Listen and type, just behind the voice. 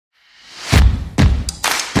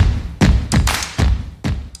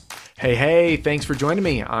Hey, thanks for joining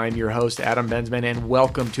me. I'm your host, Adam Bensman, and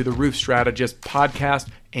welcome to the Roof Strategist podcast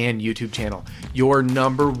and YouTube channel, your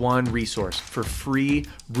number one resource for free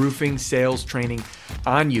roofing sales training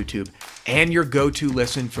on YouTube, and your go-to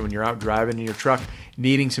listen for when you're out driving in your truck,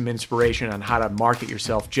 needing some inspiration on how to market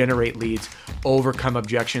yourself, generate leads, overcome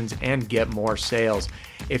objections, and get more sales.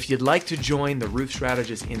 If you'd like to join the Roof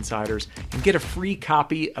Strategist Insiders and get a free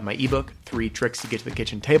copy of my ebook, 3 Tricks to Get to the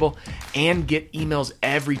Kitchen Table, and get emails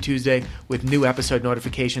every Tuesday with new episode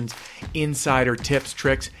notifications, insider tips,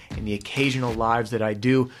 tricks, and the occasional lives that I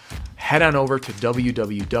do, head on over to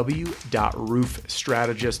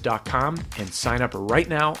www.roofstrategist.com and sign up right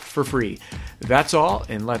now for free. That's all,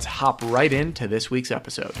 and let's hop right into this week's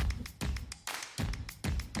episode.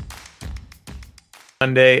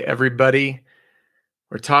 Monday, everybody.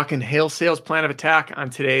 We're talking hail sales plan of attack on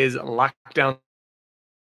today's LockDown.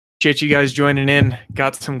 Appreciate you guys joining in.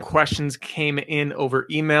 Got some questions came in over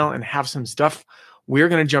email and have some stuff we're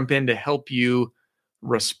going to jump in to help you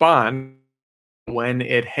respond when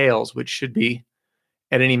it hails, which should be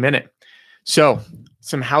at any minute. So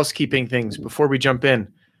some housekeeping things before we jump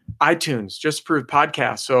in. iTunes just approved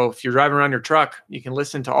podcast. So if you're driving around your truck, you can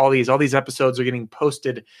listen to all these. All these episodes are getting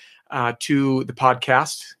posted to the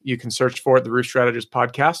podcast. You can search for it, the Roof Strategist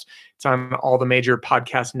podcast. It's on all the major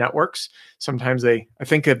podcast networks. Sometimes I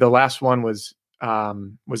think the last one was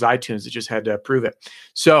iTunes. It just had to approve it.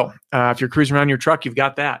 So if you're cruising around your truck, you've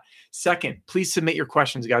got that. Second, please submit your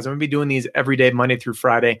questions, guys. I'm going to be doing these every day, Monday through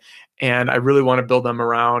Friday, and I really want to build them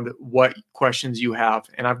around what questions you have.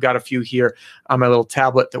 And I've got a few here on my little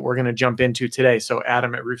tablet that we're going to jump into today. So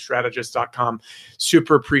adam@roofstrategist.com.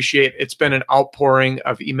 Super appreciate it. It's been an outpouring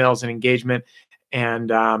of emails and engagement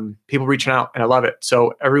and people reaching out, and I love it.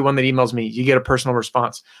 So everyone that emails me, you get a personal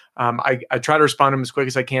response. I try to respond to them as quick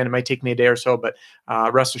as I can. It might take me a day or so, but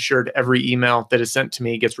rest assured, every email that is sent to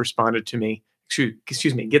me gets responded to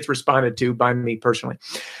by me personally.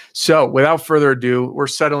 So without further ado, we're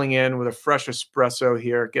settling in with a fresh espresso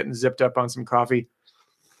here, getting zipped up on some coffee.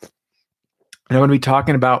 And I'm going to be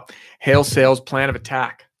talking about hail sales plan of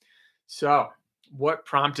attack. So what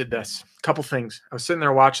prompted this? A couple things. I was sitting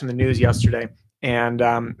there watching the news yesterday, and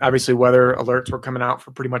obviously weather alerts were coming out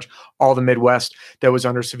for pretty much all the Midwest that was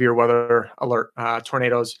under severe weather alert,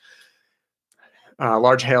 tornadoes,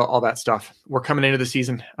 large hail, all that stuff. We're coming into the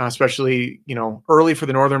season, especially, early for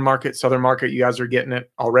the northern market, southern market. You guys are getting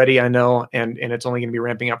it already, I know, and it's only going to be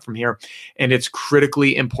ramping up from here. And it's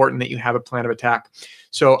critically important that you have a plan of attack.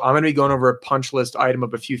 So I'm going to be going over a punch list item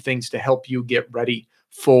of a few things to help you get ready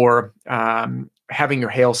for having your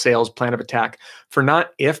hail sales plan of attack for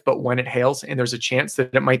not if, but when it hails. And there's a chance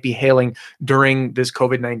that it might be hailing during this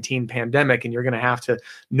COVID-19 pandemic, and you're going to have to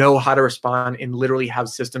know how to respond and literally have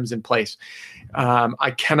systems in place.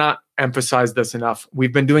 I cannot emphasize this enough.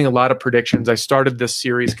 We've been doing a lot of predictions. I started this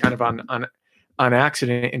series kind of on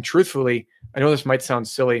accident. And truthfully, I know this might sound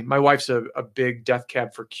silly. My wife's a big Death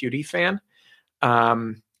Cab for Cutie fan.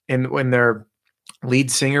 And when their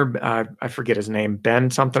lead singer, I forget his name,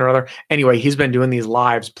 Ben something or other. Anyway, he's been doing these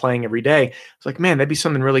lives playing every day. It's like, man, that'd be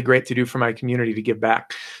something really great to do for my community to give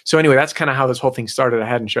back. So anyway, that's kind of how this whole thing started. I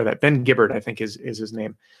hadn't shared that. Ben Gibbard, I think is his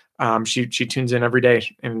name. She tunes in every day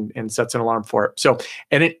and sets an alarm for it. So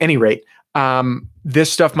at any rate,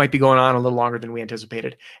 this stuff might be going on a little longer than we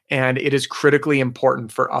anticipated. And it is critically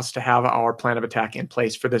important for us to have our plan of attack in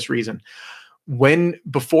place for this reason.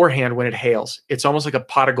 Beforehand, when it hails, it's almost like a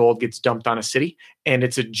pot of gold gets dumped on a city, and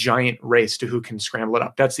it's a giant race to who can scramble it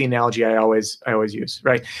up. That's the analogy I always use,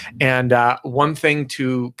 right? And one thing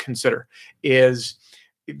to consider is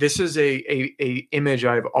this is a image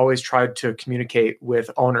I've always tried to communicate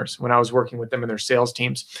with owners when I was working with them and their sales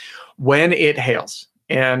teams. When it hails,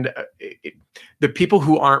 and the people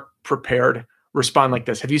who aren't prepared respond like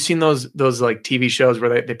this. Have you seen those like TV shows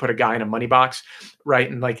where they put a guy in a money box, right?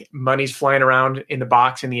 And like money's flying around in the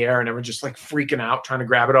box in the air and everyone's just like freaking out, trying to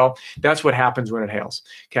grab it all. That's what happens when it hails.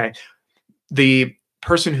 Okay. The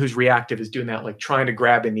person who's reactive is doing that, like trying to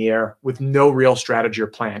grab in the air with no real strategy or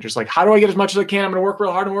plan. Just like, how do I get as much as I can? I'm going to work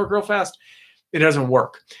real hard and work real fast. It doesn't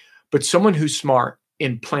work. But someone who's smart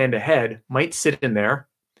and planned ahead might sit in there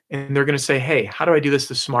and they're going to say, hey, how do I do this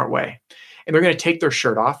the smart way? And they're going to take their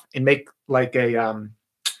shirt off and make like a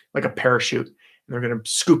parachute. And they're going to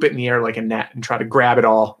scoop it in the air like a net and try to grab it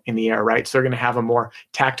all in the air, right? So they're going to have a more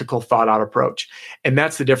tactical, thought out approach. And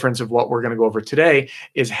that's the difference of what we're going to go over today,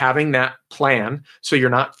 is having that plan so you're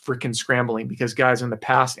not freaking scrambling. Because guys, in the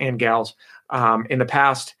past, and gals, in the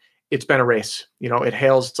past, it's been a race. It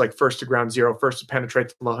hails. It's like first to ground zero, first to penetrate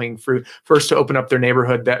the low-hanging fruit, first to open up their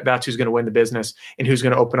neighborhood. That's who's going to win the business and who's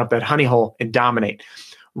going to open up that honey hole and dominate.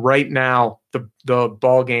 right now, the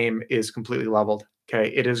ball game is completely leveled. Okay.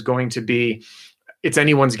 It is going to be, it's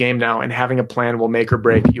anyone's game now, and having a plan will make or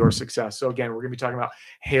break your success. So again, we're going to be talking about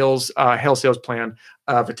Hale's Hale sales plan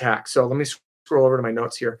of attack. So let me scroll over to my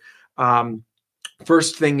notes here.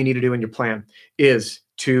 First thing you need to do in your plan is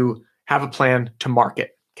to have a plan to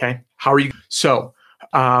market. Okay. How are you? So,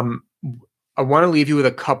 I want to leave you with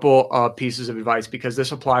a couple of pieces of advice because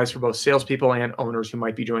this applies for both salespeople and owners who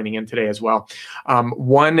might be joining in today as well.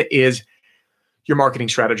 One is your marketing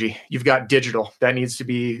strategy. You've got digital. That needs to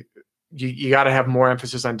be, you got to have more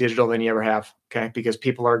emphasis on digital than you ever have, okay? Because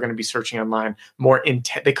people are going to be searching online more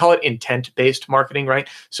intent. They call it intent-based marketing, right?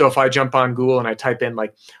 So if I jump on Google and I type in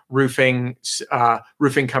like roofing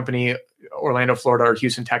company, Orlando, Florida, or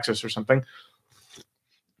Houston, Texas, or something,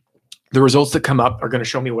 the results that come up are going to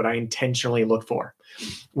show me what I intentionally look for.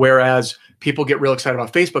 Whereas people get real excited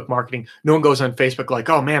about Facebook marketing. No one goes on Facebook like,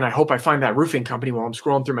 oh man, I hope I find that roofing company while I'm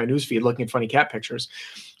scrolling through my newsfeed looking at funny cat pictures.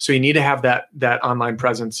 So you need to have that online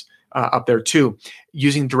presence up there too,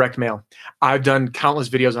 using direct mail. I've done countless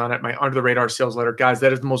videos on it. My under the radar sales letter, guys,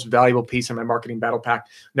 that is the most valuable piece in my marketing battle pack.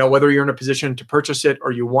 Now, whether you're in a position to purchase it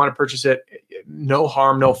or you want to purchase it, no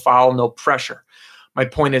harm, no foul, no pressure. My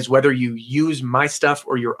point is, whether you use my stuff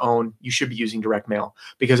or your own, you should be using direct mail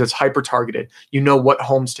because it's hyper targeted. You know what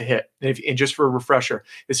homes to hit. And just for a refresher,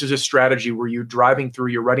 this is a strategy where you're driving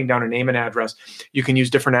through, you're writing down a name and address. You can use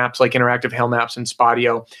different apps like Interactive Hail Maps and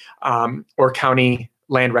Spotio or County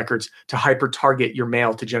Land Records to hyper target your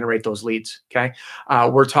mail to generate those leads. Okay.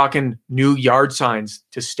 We're talking new yard signs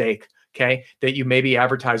to stake. Okay. That you maybe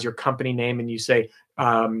advertise your company name and you say,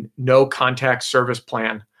 no contact service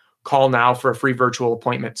plan. Call now for a free virtual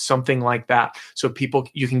appointment, something like that. So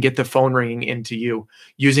you can get the phone ringing into you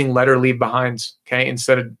using letter leave behinds, okay,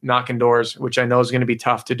 instead of knocking doors, which I know is going to be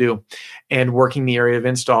tough to do, and working the area of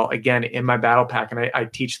install. Again, in my battle pack, and I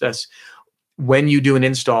teach this, when you do an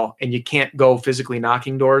install and you can't go physically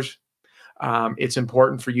knocking doors, it's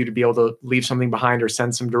important for you to be able to leave something behind or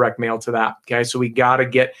send some direct mail to that. Okay. So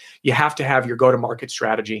you have to have your go-to-market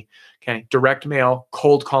strategy. Okay. Direct mail,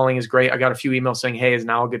 cold calling is great. I got a few emails saying, hey, is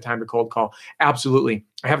now a good time to cold call? Absolutely.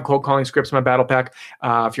 I have cold calling scripts in my battle pack.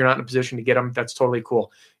 If you're not in a position to get them, that's totally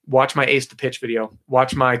cool. Watch my Ace to Pitch video.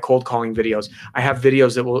 Watch my cold calling videos. I have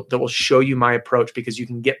videos that will show you my approach because you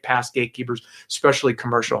can get past gatekeepers, especially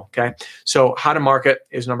commercial. Okay. So how to market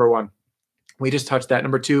is number one. We just touched that.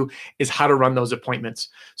 Number two is how to run those appointments.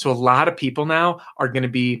 So a lot of people now are going to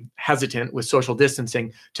be hesitant with social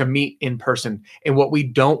distancing to meet in person. And what we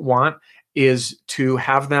don't want is to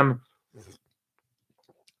have them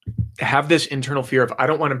have this internal fear of, I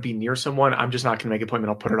don't want to be near someone. I'm just not going to make an appointment.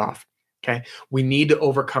 I'll put it off. Okay. We need to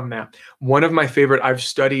overcome that. One of my favorite, I've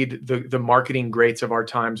studied the marketing greats of our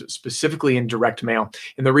times, specifically in direct mail.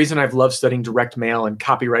 And the reason I've loved studying direct mail and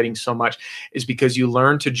copywriting so much is because you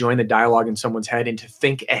learn to join the dialogue in someone's head and to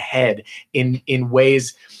think ahead in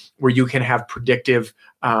ways where you can have predictive,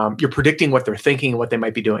 you're predicting what they're thinking and what they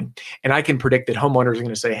might be doing. And I can predict that homeowners are going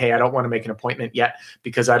to say, hey, I don't want to make an appointment yet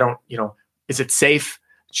because I don't, is it safe?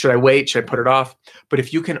 Should I wait? Should I put it off? But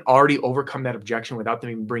if you can already overcome that objection without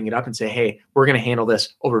them even bringing it up and say, hey, we're going to handle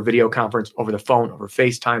this over video conference, over the phone, over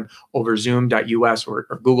FaceTime, over Zoom.us or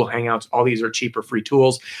Google Hangouts. All these are cheaper free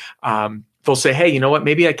tools. They'll say, hey, you know what?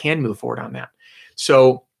 Maybe I can move forward on that.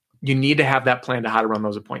 So you need to have that plan to how to run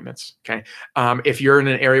those appointments. Okay. If you're in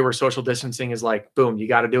an area where social distancing is like, boom, you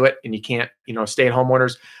got to do it and you can't, stay at home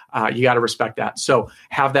orders, you got to respect that. So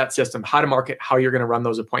have that system, how to market, how you're going to run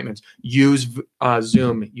those appointments, use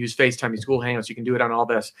Zoom, use FaceTime, use Google Hangouts. You can do it on all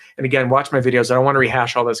this. And again, watch my videos. I don't want to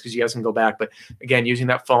rehash all this because you guys can go back, but again, using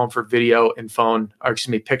that phone for video and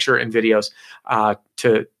picture and videos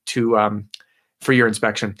for your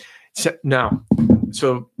inspection.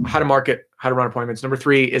 So how to market, how to run appointments. Number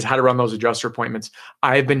three is how to run those adjuster appointments.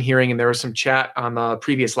 I've been hearing, and there was some chat on the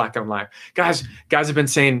previous LockDown Live. Guys have been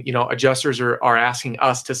saying, adjusters are asking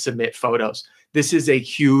us to submit photos. This is a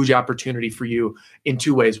huge opportunity for you in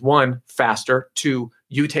two ways. One, faster. Two,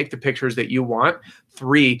 you take the pictures that you want.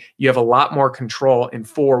 Three, you have a lot more control. And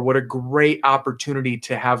four, what a great opportunity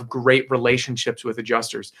to have great relationships with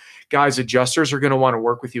adjusters. Guys, adjusters are going to want to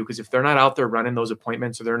work with you because if they're not out there running those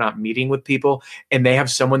appointments or they're not meeting with people and they have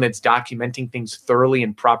someone that's documenting things thoroughly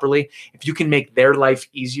and properly, if you can make their life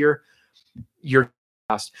easier, you're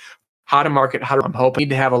fast. How to market, I'm hoping you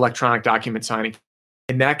need to have electronic document signing.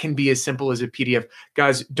 And that can be as simple as a PDF.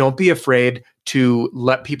 Guys, don't be afraid to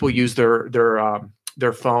let people use their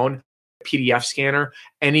phone, PDF scanner.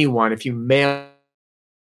 Anyone, if you mail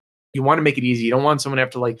You want to make it easy. You don't want someone to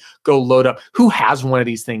have to like go load up. Who has one of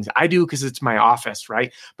these things? I do because it's my office,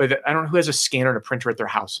 right? But I don't know who has a scanner and a printer at their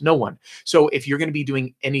house. No one. So if you're going to be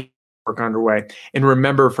doing any work underway, and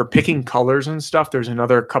remember for picking colors and stuff, there's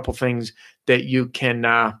another couple things that you can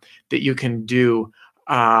do,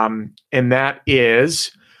 and that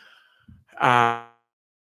is,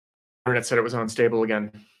 internet said it was unstable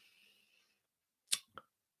again.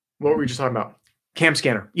 What were we just talking about? Cam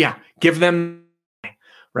scanner. Yeah, give them,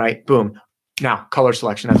 right? Boom. Now, color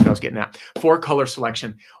selection. That's what I was getting at. For color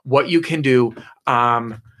selection, what you can do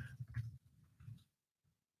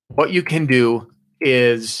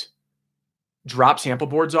is drop sample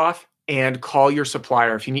boards off and call your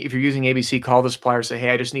supplier. If you're using ABC, call the supplier. Say, hey,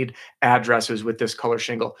 I just need addresses with this color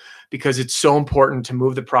shingle, because it's so important to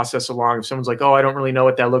move the process along. If someone's like, oh, I don't really know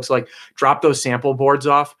what that looks like, drop those sample boards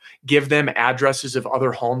off. Give them addresses of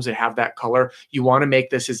other homes that have that color. You want to make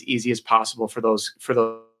this as easy as possible for those.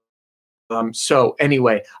 So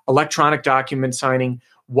anyway, electronic document signing,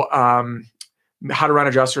 how to run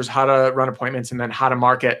adjusters, how to run appointments, and then how to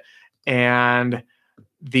market. And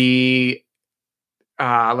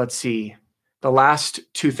let's see, the last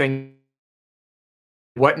two things,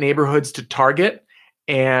 what neighborhoods to target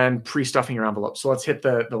and pre-stuffing your envelope. So let's hit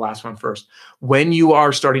the last one first. When you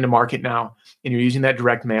are starting to market now and you're using that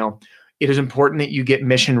direct mail, it is important that you get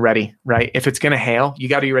mission ready, right? If it's going to hail, you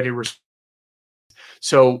got to be ready to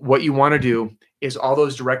So what you want to do is all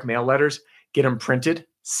those direct mail letters, get them printed,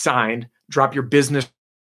 signed, drop your business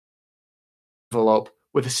envelope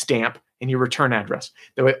with a stamp and your return address.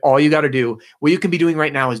 That way, all you got to do, what you can be doing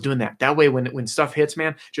right now is doing that. That way, when stuff hits,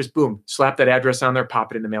 man, just boom, slap that address on there,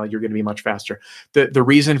 pop it in the mail. You're going to be much faster. The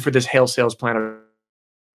reason for this hail sales plan of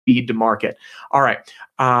speed to market. All right.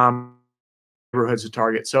 Neighborhoods to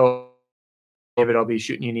target. So David, I'll be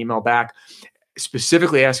shooting you an email back,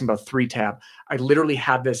 specifically asking about 3-tab. I literally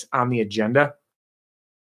had this on the agenda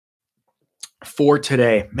for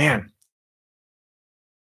today. Man,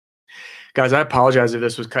 guys, I apologize if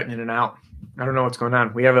this was cutting in and out. I don't know what's going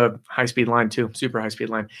on. We have a high-speed line too, super high-speed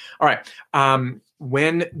line. All right.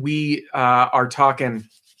 When we are talking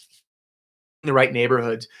the right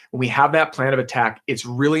neighborhoods, when we have that plan of attack, it's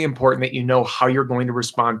really important that you know how you're going to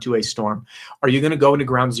respond to a storm. Are you going to go into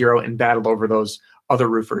ground zero and battle over those other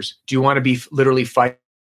roofers? Do you want to be literally fighting?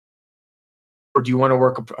 Or do you want to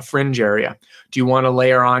work a fringe area? Do you want to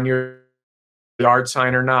layer on your yard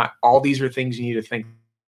sign or not? All these are things you need to think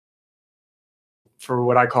for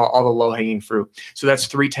what I call all the low-hanging fruit. So that's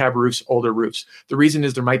 3-tab roofs, older roofs. The reason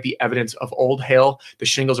is there might be evidence of old hail. The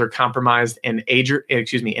shingles are compromised and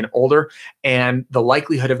older, and the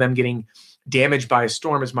likelihood of them getting damaged by a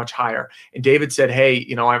storm is much higher. And David said, hey,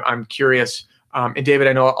 I'm curious. And David,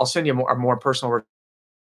 I know I'll send you a more personal.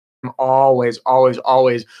 I'm always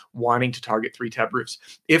wanting to target 3-tab roofs.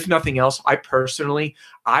 If nothing else, I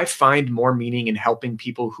find more meaning in helping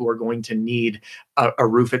people who are going to need a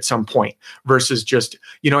roof at some point versus just,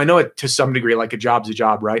 I know it to some degree, like a job's a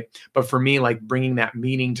job, right? But for me, like bringing that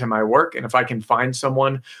meaning to my work. And if I can find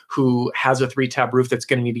someone who has a 3-tab roof that's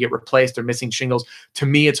going to need to get replaced, they're missing shingles, to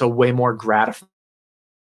me, it's a way more gratifying.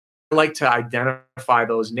 I like to identify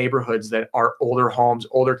those neighborhoods that are older homes,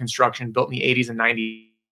 older construction, built in the 80s and 90s.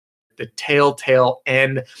 The tail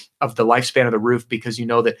end of the lifespan of the roof, because you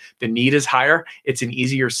know that the need is higher. It's an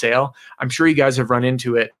easier sale. I'm sure you guys have run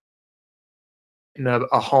into it in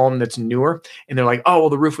a home that's newer, and they're like, oh, well,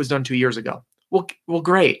 the roof was done 2 years ago. Well,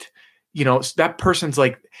 great. That person's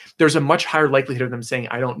like, there's a much higher likelihood of them saying,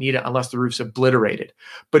 I don't need it unless the roof's obliterated.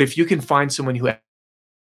 But if you can find someone who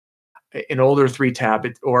an older 3-tab,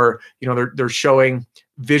 or they're showing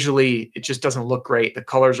visually, it just doesn't look great. The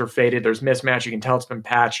colors are faded. There's mismatch. You can tell it's been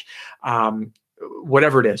patched.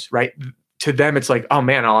 Whatever it is, right? To them, it's like, oh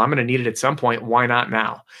man, I'm going to need it at some point. Why not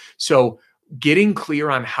now? So getting clear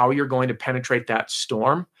on how you're going to penetrate that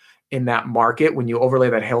storm in that market when you overlay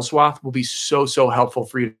that hail swath will be so helpful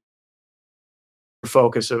for you to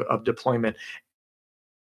focus of deployment.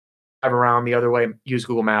 Around the other way, use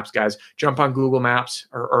Google Maps, guys. Jump on Google Maps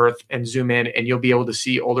or Earth and zoom in, and you'll be able to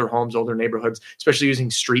see older homes, older neighborhoods, especially using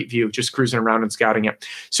Street View, just cruising around and scouting it.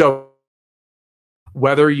 So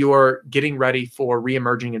whether you're getting ready for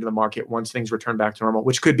reemerging into the market once things return back to normal,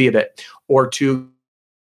 which could be a bit, or to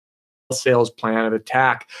sales plan of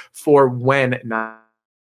attack for when not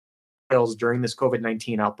sales during this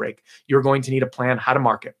COVID-19 outbreak, you're going to need a plan how to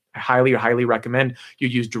market. I highly recommend you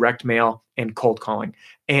use direct mail and cold calling.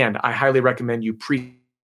 And I highly recommend you the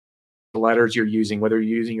letters you're using, whether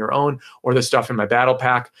you're using your own or the stuff in my battle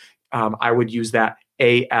pack. I would use that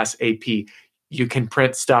ASAP. you can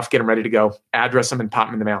print stuff, get them ready to go, address them, and pop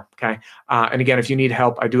them in the mail. Okay. And again, if you need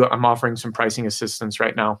help, I'm offering some pricing assistance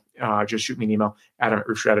right now. Just shoot me an email,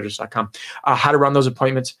 adam@roofstrategist.com. How to run those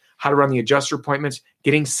appointments, how to run the adjuster appointments,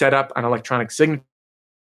 getting set up on electronic signature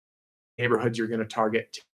neighborhoods you're going to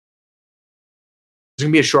target. It's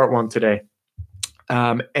going to be a short one today.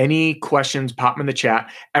 Any questions, pop them in the chat.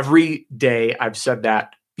 Every day I've said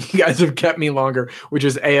that. You guys have kept me longer, which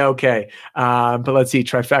is A-okay. But let's see.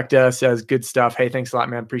 Trifecta says, good stuff. Hey, thanks a lot,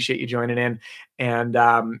 man. Appreciate you joining in. And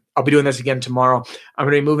I'll be doing this again tomorrow. I'm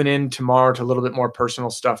going to be moving in tomorrow to a little bit more personal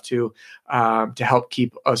stuff too, to help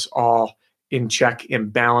keep us all in check, in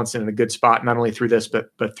balance, and in a good spot, not only through this, but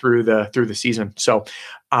through the season. So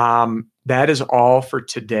that is all for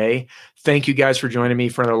today. Thank you guys for joining me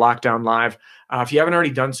for another LockDown Live. If you haven't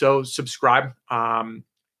already done so, subscribe.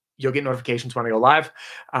 You'll get notifications when I go live.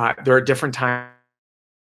 There are different times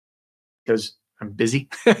because I'm busy.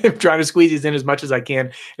 I'm trying to squeeze these in as much as I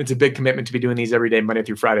can. It's a big commitment to be doing these every day, Monday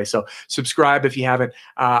through Friday. So subscribe if you haven't.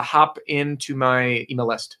 Hop into my email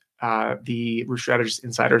list. The Roof Strategist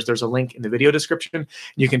Insiders. There's a link in the video description.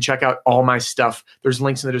 You can check out all my stuff. There's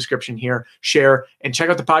links in the description here. Share and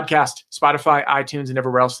check out the podcast, Spotify, iTunes, and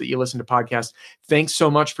everywhere else that you listen to podcasts. Thanks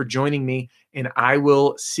so much for joining me, and I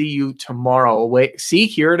will see you tomorrow. Wait, see,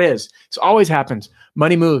 here it is. This always happens.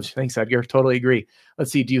 Money moves. Thanks, Edgar. Totally agree.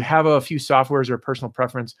 Let's see. Do you have a few softwares or a personal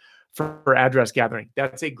preference for address gathering?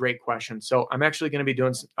 That's a great question. So I'm actually going to be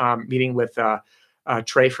doing meeting with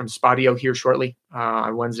Trey from Spodio here shortly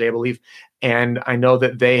on Wednesday, I believe. And I know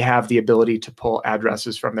that they have the ability to pull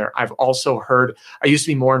addresses from there. I've also heard, I used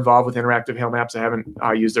to be more involved with Interactive Hail Maps. I haven't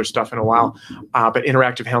used their stuff in a while, but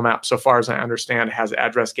Interactive Hail Maps, so far as I understand, has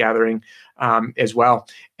address gathering as well.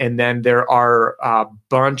 And then there are a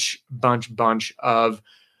bunch of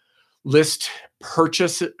list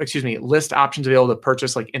options available to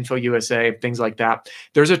purchase, like Info USA, things like that.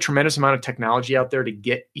 There's a tremendous amount of technology out there to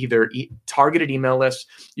get either targeted email lists.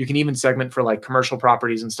 You can even segment for like commercial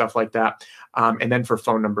properties and stuff like that. And then for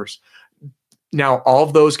phone numbers. Now, all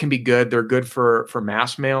of those can be good. They're good for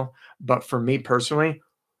mass mail. But for me personally,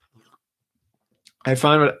 I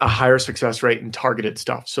find a higher success rate in targeted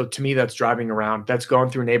stuff. So to me, that's driving around. That's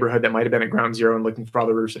going through a neighborhood that might have been at ground zero and looking for all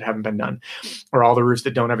the roofs that haven't been done, or all the roofs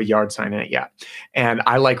that don't have a yard sign in it yet. And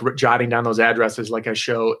I like jotting down those addresses like I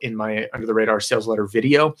show in my Under the Radar sales letter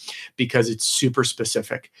video, because it's super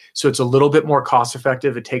specific. So it's a little bit more cost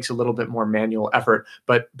effective. It takes a little bit more manual effort,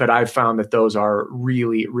 but I've found that those are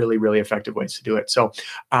really, really, really effective ways to do it. So,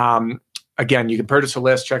 again, you can purchase a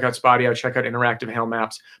list, check out Spodio, check out Interactive Hail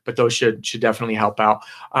Maps, but those should definitely help out.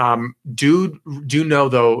 Do know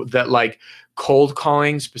though that like cold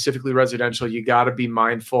calling, specifically residential, you got to be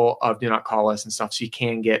mindful of do not call us and stuff, so you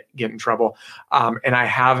can get in trouble. And I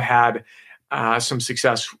have had some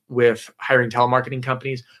success with hiring telemarketing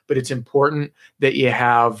companies, but it's important that you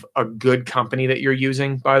have a good company that you're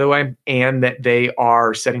using, by the way, and that they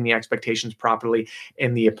are setting the expectations properly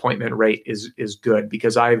and the appointment rate is good.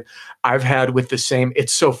 Because I've had with the same,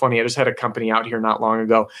 it's so funny. I just had a company out here not long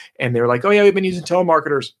ago, and they were like, oh yeah, we've been using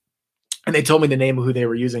telemarketers. And they told me the name of who they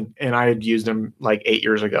were using, and I had used them like 8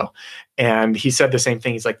 years ago. And he said the same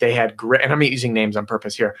thing. He's like, they had great, and I'm not using names on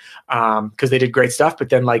purpose here, because they did great stuff, but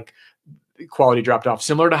then like quality dropped off.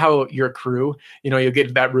 Similar to how your crew, you'll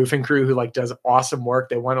get that roofing crew who like does awesome work.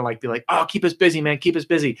 They want to like be like, oh, keep us busy, man, keep us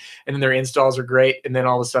busy. And then their installs are great. And then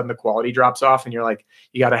all of a sudden the quality drops off, and you're like,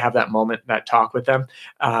 you got to have that moment, that talk with them.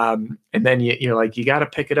 And then you're like, you got to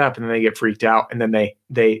pick it up, and then they get freaked out, and then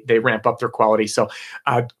they ramp up their quality. So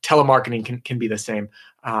telemarketing can be the same.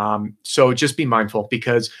 So just be mindful,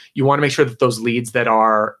 because you want to make sure that those leads that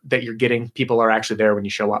you're getting, people are actually there when you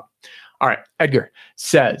show up. All right. Edgar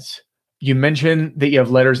says, you mentioned that you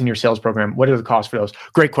have letters in your sales program. What are the costs for those?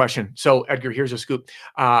 Great question. So Edgar, here's a scoop.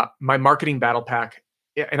 My marketing battle pack,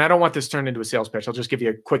 and I don't want this turned into a sales pitch. I'll just give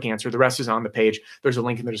you a quick answer. The rest is on the page. There's a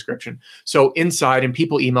link in the description. So inside, and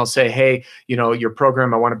people email, say, hey, your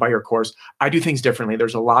program, I want to buy your course. I do things differently.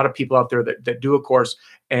 There's a lot of people out there that do a course,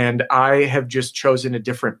 and I have just chosen a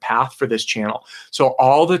different path for this channel. So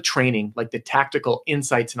all the training, like the tactical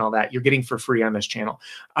insights and all that, you're getting for free on this channel.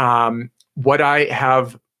 What I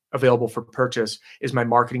have available for purchase is my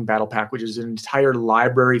marketing battle pack, which is an entire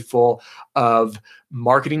library full of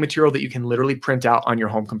marketing material that you can literally print out on your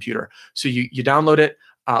home computer. So you download it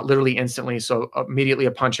literally instantly. So immediately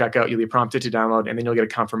upon checkout, you'll be prompted to download, and then you'll get a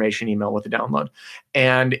confirmation email with the download.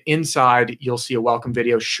 And inside, you'll see a welcome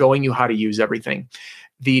video showing you how to use everything.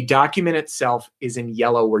 The document itself is in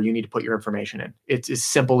yellow where you need to put your information in. It's as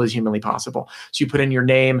simple as humanly possible. So you put in your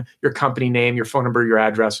name, your company name, your phone number, your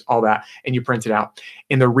address, all that, and you print it out.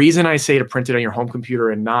 And the reason I say to print it on your home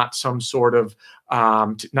computer and not some sort of,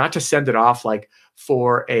 not to send it off like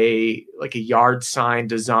for a yard sign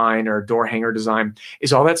design or door hanger design,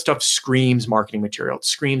 is all that stuff screams marketing material. It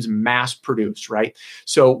screams mass produced, right?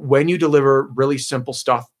 So when you deliver really simple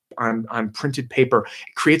stuff on printed paper,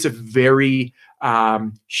 it creates a very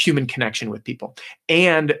human connection with people.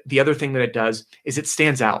 And the other thing that it does is it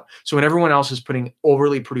stands out. So when everyone else is putting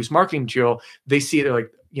overly produced marketing material, they see it, they're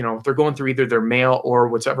like, they're going through either their mail or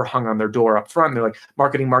what's ever hung on their door up front. They're like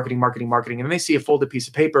marketing, marketing, marketing, marketing. And then they see a folded piece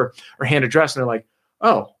of paper or hand address and they're like,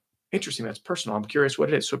 oh, interesting. That's personal. I'm curious what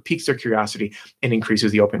it is. So it piques their curiosity and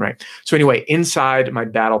increases the open rate. So anyway, inside my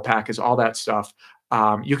battle pack is all that stuff.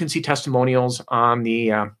 You can see testimonials on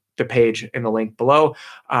the page in the link below.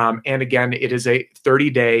 And again, it is a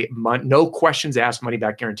 30-day, no questions asked, money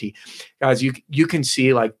back guarantee. Guys, you can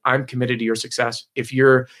see, like, I'm committed to your success. If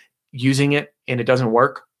you're using it and it doesn't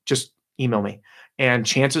work, just email me. And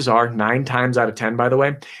chances are 9 times out of 10, by the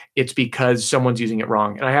way, it's because someone's using it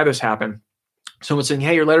wrong. And I had this happen. Someone's saying,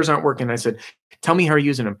 hey, your letters aren't working. And I said, tell me how you're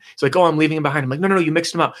using them. It's like, oh, I'm leaving them behind. I'm like, no, you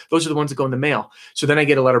mixed them up. Those are the ones that go in the mail. So then I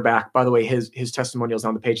get a letter back. By the way, his testimonial's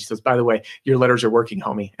on the page. He says, by the way, your letters are working,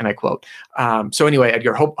 homie. And I quote. So anyway,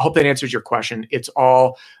 Edgar, hope that answers your question. It's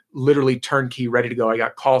all literally turnkey, ready to go. I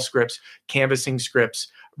got call scripts, canvassing scripts,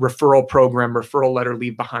 referral program, referral letter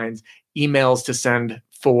leave behinds, emails to send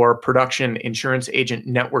for production, insurance agent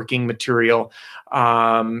networking material,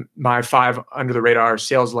 my 5 under the radar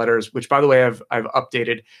sales letters, which, by the way, I've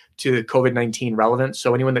updated to COVID-19 relevant.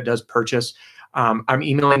 So anyone that does purchase, I'm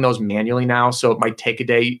emailing those manually now. So it might take a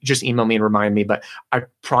day. Just email me and remind me, but I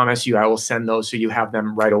promise you I will send those so you have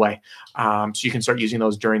them right away. So you can start using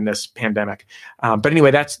those during this pandemic. But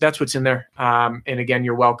anyway, that's what's in there. And again,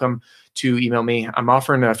 you're welcome to email me. I'm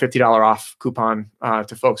offering a $50 off coupon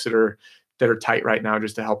to folks that are tight right now,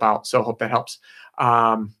 just to help out. So hope that helps.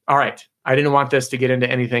 All right. I didn't want this to get into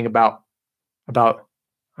anything about,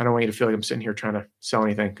 I don't want you to feel like I'm sitting here trying to sell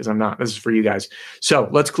anything, because I'm not. This is for you guys. So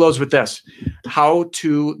let's close with this. How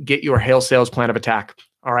to get your hail sales plan of attack.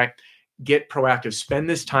 All right. Get proactive. Spend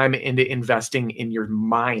this time into investing in your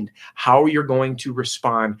mind, how you're going to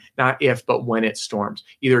respond, not if, but when it storms,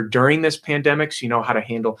 either during this pandemic, so you know how to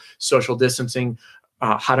handle social distancing,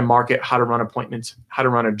 how to market, how to run appointments, how to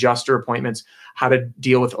run adjuster appointments, how to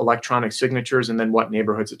deal with electronic signatures, and then what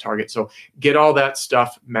neighborhoods to target. So get all that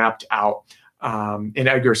stuff mapped out. And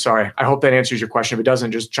Edgar, sorry, I hope that answers your question. If it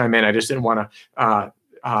doesn't, just chime in. I just didn't want to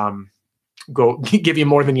go give you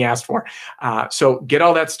more than you asked for. So get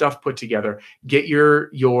all that stuff put together. Get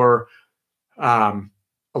your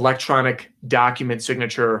electronic document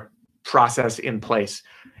signature process in place.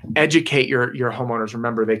 Educate your homeowners.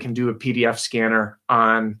 Remember, they can do a PDF scanner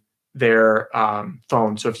on their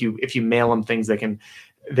phone. So if you mail them things, they can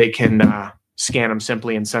scan them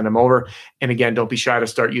simply and send them over. And again, don't be shy to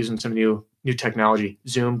start using some new technology,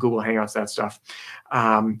 Zoom, Google Hangouts, that stuff.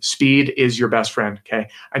 Speed is your best friend. Okay.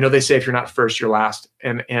 I know they say if you're not first, you're last.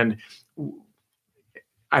 And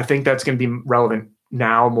I think that's going to be relevant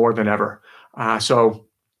now more than ever. So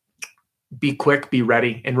be quick, be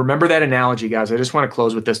ready. And remember that analogy, guys. I just want to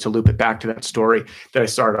close with this to loop it back to that story that I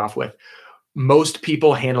started off with. Most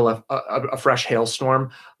people handle a fresh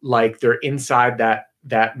hailstorm like they're inside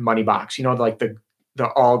that money box, like the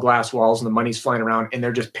all glass walls and the money's flying around, and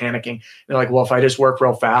they're just panicking. They're like, well, if I just work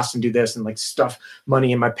real fast and do this and like stuff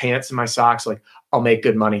money in my pants and my socks, like I'll make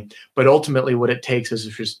good money. But ultimately what it takes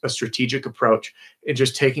is a strategic approach and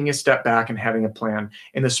just taking a step back and having a plan.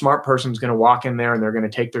 And the smart person's going to walk in there and they're going to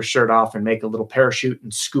take their shirt off and make a little parachute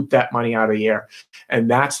and scoop that money out of the air. And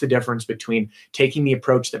that's the difference between taking the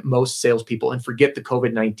approach that most salespeople, and forget the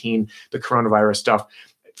COVID-19, the coronavirus stuff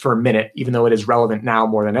for a minute, even though it is relevant now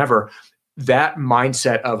more than ever. That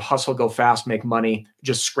mindset of hustle, go fast, make money,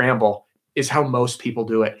 just scramble is how most people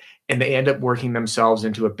do it. And they end up working themselves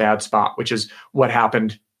into a bad spot, which is what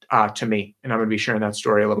happened to me. And I'm going to be sharing that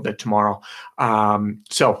story a little bit tomorrow.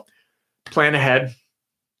 So plan ahead,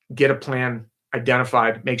 get a plan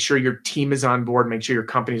identified, make sure your team is on board, make sure your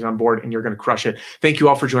company's on board, and you're going to crush it. Thank you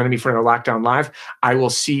all for joining me for another LockDown Live. I will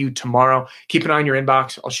see you tomorrow. Keep an eye on your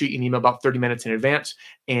inbox. I'll shoot you an email about 30 minutes in advance.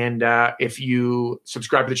 And if you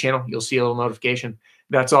subscribe to the channel, you'll see a little notification.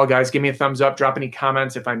 That's all, guys. Give me a thumbs up. Drop any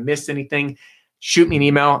comments. If I missed anything, shoot me an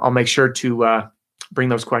email. I'll make sure to bring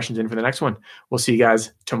those questions in for the next one. We'll see you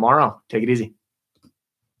guys tomorrow. Take it easy.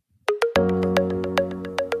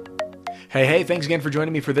 Hey, thanks again for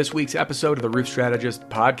joining me for this week's episode of the Roof Strategist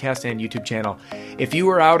podcast and YouTube channel. If you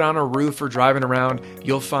are out on a roof or driving around,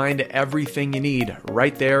 you'll find everything you need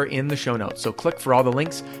right there in the show notes. So click for all the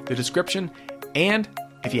links, the description, and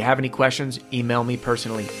if you have any questions, email me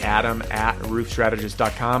personally,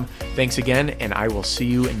 adam@roofstrategist.com. Thanks again, and I will see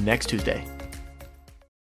you next Tuesday.